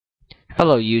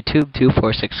Hello YouTube,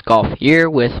 246 Golf here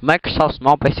with Microsoft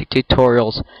Small Basic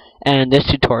Tutorials, and this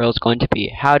tutorial is going to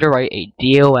be how to write a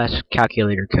DOS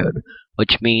calculator code,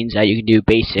 which means that you can do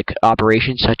basic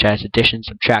operations such as addition,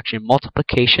 subtraction,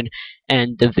 multiplication,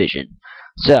 and division.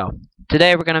 So,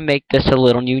 today we're going to make this a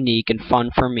little unique and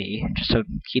fun for me, just to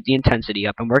keep the intensity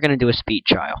up, and we're going to do a speed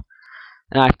trial.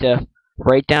 And I have to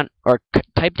write down, or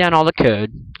type down all the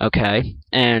code, okay,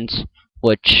 and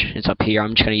which is up here.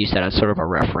 I'm just going to use that as sort of a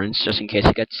reference, just in case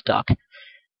it gets stuck.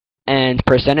 And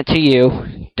present it to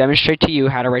you, demonstrate to you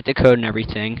how to write the code and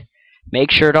everything.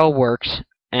 Make sure it all works,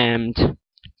 and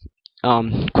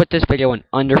quit this video in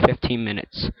under 15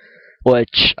 minutes,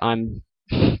 which I'm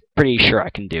pretty sure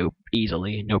I can do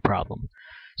easily, no problem.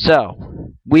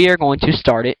 So, we are going to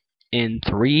start it in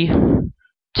 3,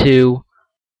 2,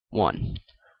 1.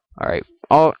 Alright,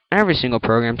 every single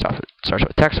program starts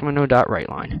with text window dot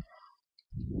writeline.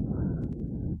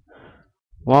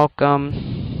 Welcome.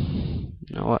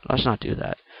 You know what? Let's not do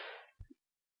that.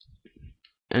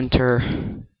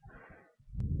 Enter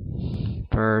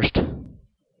first.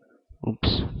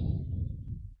 Oops.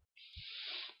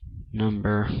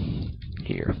 Number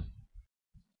here.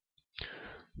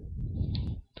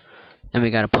 Then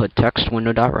we gotta put text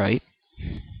window dot write.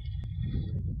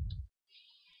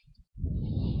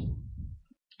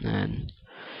 And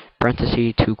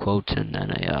parenthesis, 2 quotes, and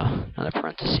then another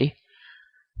parenthesis.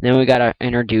 Then we gotta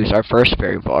introduce our first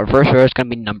variable. Our first variable is gonna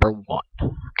be number 1.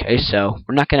 Okay, so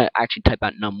we're not gonna actually type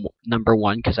out number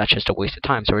 1 because that's just a waste of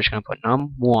time. So we're just gonna put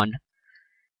num1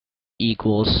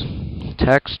 equals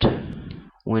text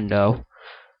window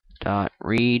dot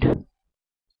read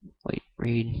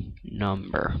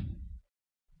number.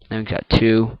 Then we got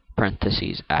 2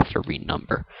 parentheses after read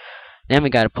number. Then we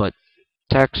gotta put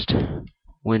text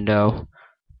window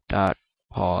dot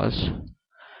pause.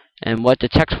 And what the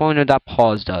text window dot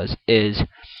pause does is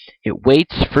it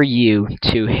waits for you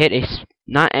to hit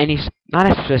not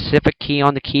a specific key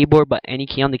on the keyboard, but any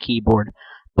key on the keyboard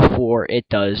before it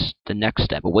does the next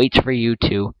step. It waits for you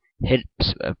to hit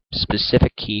a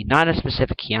specific key, not a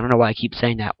specific key, I don't know why I keep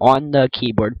saying that, on the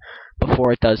keyboard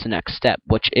before it does the next step,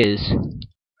 which is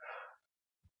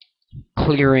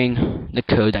clearing the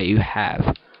code that you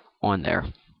have on there.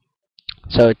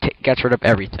 So it gets rid of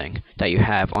everything that you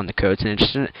have on the codes, and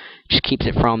it just keeps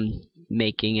it from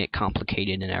making it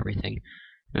complicated and everything.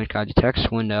 And we got the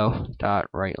text window dot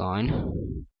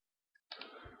writeline.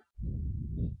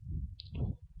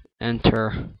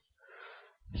 Enter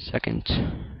second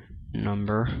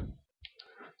number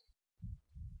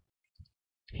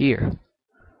here.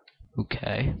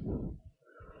 Okay.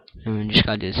 And we just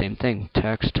gotta do the same thing.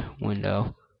 Text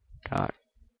window dot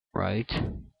write.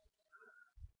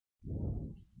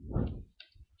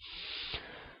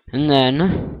 And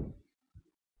then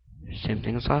same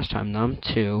thing as last time.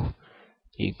 num2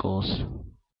 equals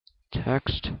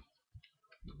text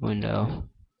window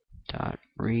dot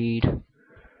read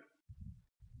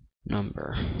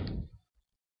number.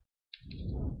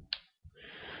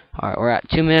 Alright, we're at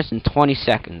 2 minutes and 20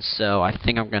 seconds, so I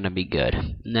think I'm gonna be good.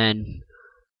 And then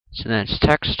it's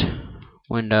text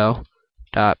window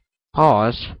dot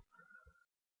pause,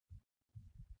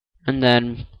 and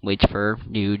then waits for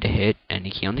you to hit any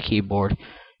key on the keyboard,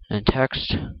 and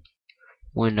text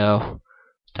window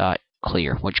dot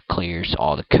clear, which clears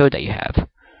all the code that you have.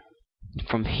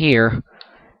 From here,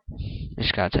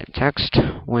 just gotta type text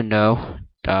window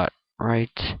dot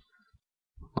write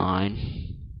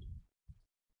line.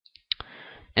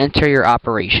 Enter your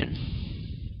operation.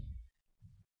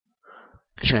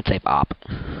 I'm just gonna type op.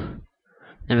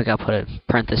 Then we gotta put a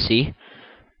parenthesis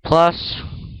plus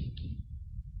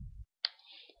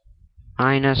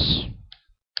minus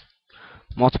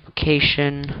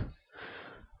multiplication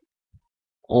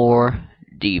or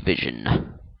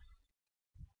division.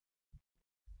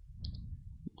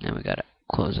 Then we gotta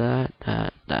close that.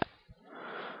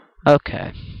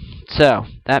 Okay, so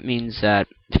that means that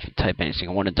if you type any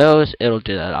single one of those, it'll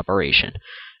do that operation.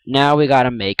 Now we gotta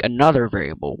make another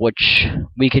variable, which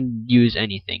we can use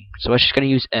anything. So it's just gonna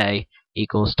use a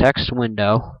equals text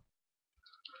window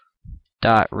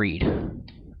dot read.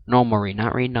 Normal read,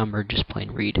 not read number, just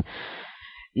plain read.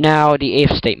 Now the if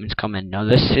statements come in. Now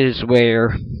this is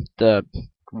where the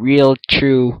real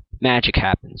true magic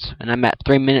happens. And I'm at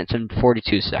 3 minutes and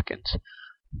 42 seconds.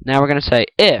 Now we're gonna say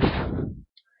if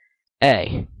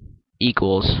a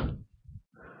equals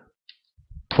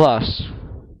plus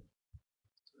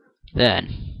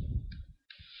then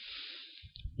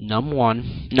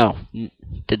num1, no,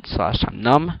 did this last time,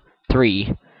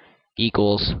 num3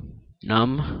 equals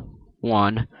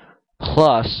num1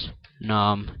 plus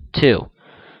num2.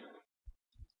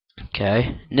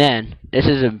 Okay, and then this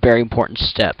is a very important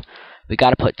step. We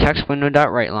got to put text window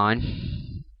dot right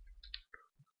line.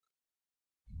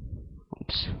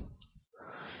 Oops.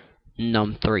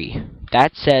 num3.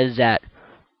 That says that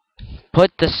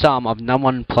put the sum of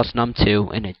num1 plus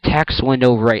num2 in a text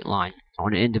window right line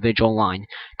on an individual line.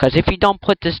 Because if you don't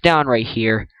put this down right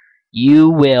here, you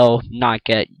will not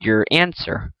get your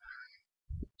answer.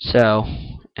 So,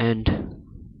 and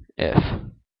if.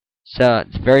 So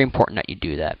it's very important that you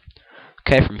do that.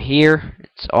 Okay, from here,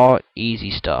 it's all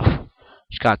easy stuff.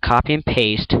 Just gotta copy and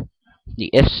paste the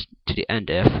ifs to the end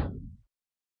if.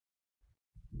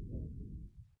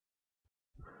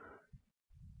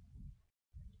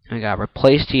 And we gotta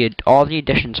replace all the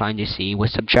addition signs you see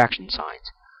with subtraction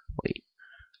signs. Wait.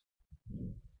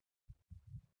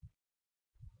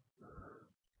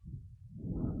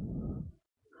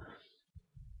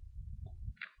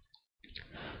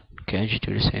 Okay, just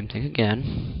do the same thing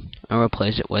again. And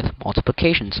replace it with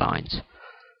multiplication signs.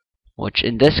 Which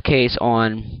in this case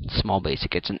on Small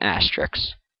Basic it's an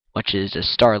asterisk. Which is a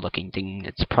star looking thing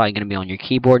that's probably going to be on your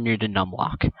keyboard near the num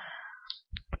lock.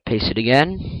 Paste it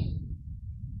again.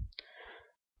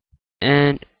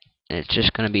 And it's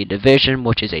just going to be division,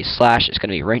 which is a slash. It's going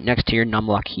to be right next to your num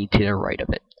lock key to the right of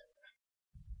it.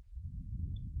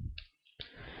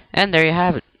 And there you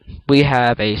have it. We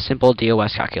have a simple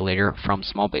DOS calculator from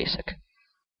Small Basic.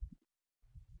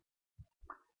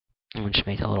 I'm going to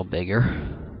make it a little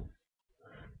bigger.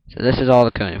 So this is all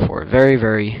the coding for it. Very,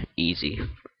 very easy.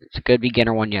 It's a good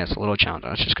beginner one. Yeah, it's a little challenging.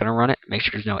 I'm just going to run it. Make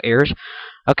sure there's no errors.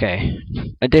 Okay.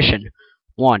 Addition.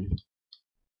 1.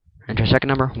 Enter second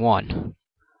number. 1.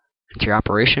 Enter your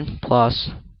operation. Plus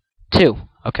 2.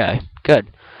 Okay. Good.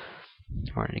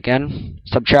 Run it again.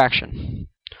 Subtraction.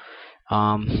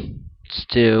 Let's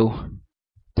do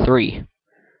 3.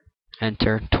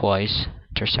 Enter twice.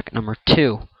 Enter second number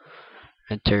 2.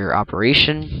 Enter your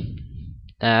operation.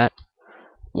 That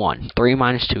 1. 3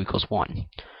 minus 2 equals 1.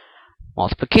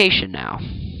 Multiplication now.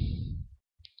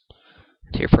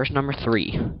 Enter your first number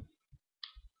 3.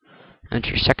 Enter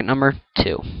your second number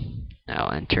 2. Now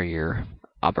enter your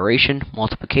operation,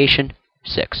 multiplication,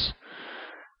 6.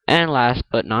 And last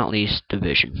but not least,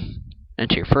 division.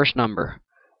 Enter your first number,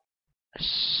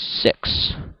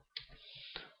 6.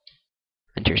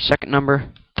 Enter your second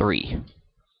number, 3.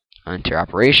 Enter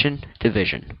operation,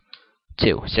 division,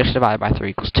 2. 6 divided by 3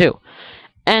 equals 2.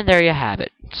 And there you have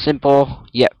it. Simple,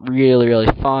 yet really, really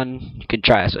fun. You can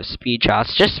try this with speed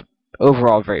shots. Just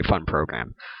overall very fun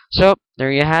program. So,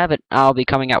 there you have it. I'll be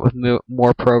coming out with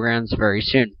more programs very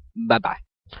soon. Bye-bye.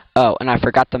 Oh, and I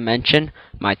forgot to mention,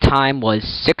 my time was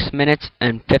 6 minutes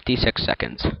and 56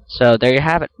 seconds. So, there you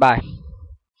have it. Bye.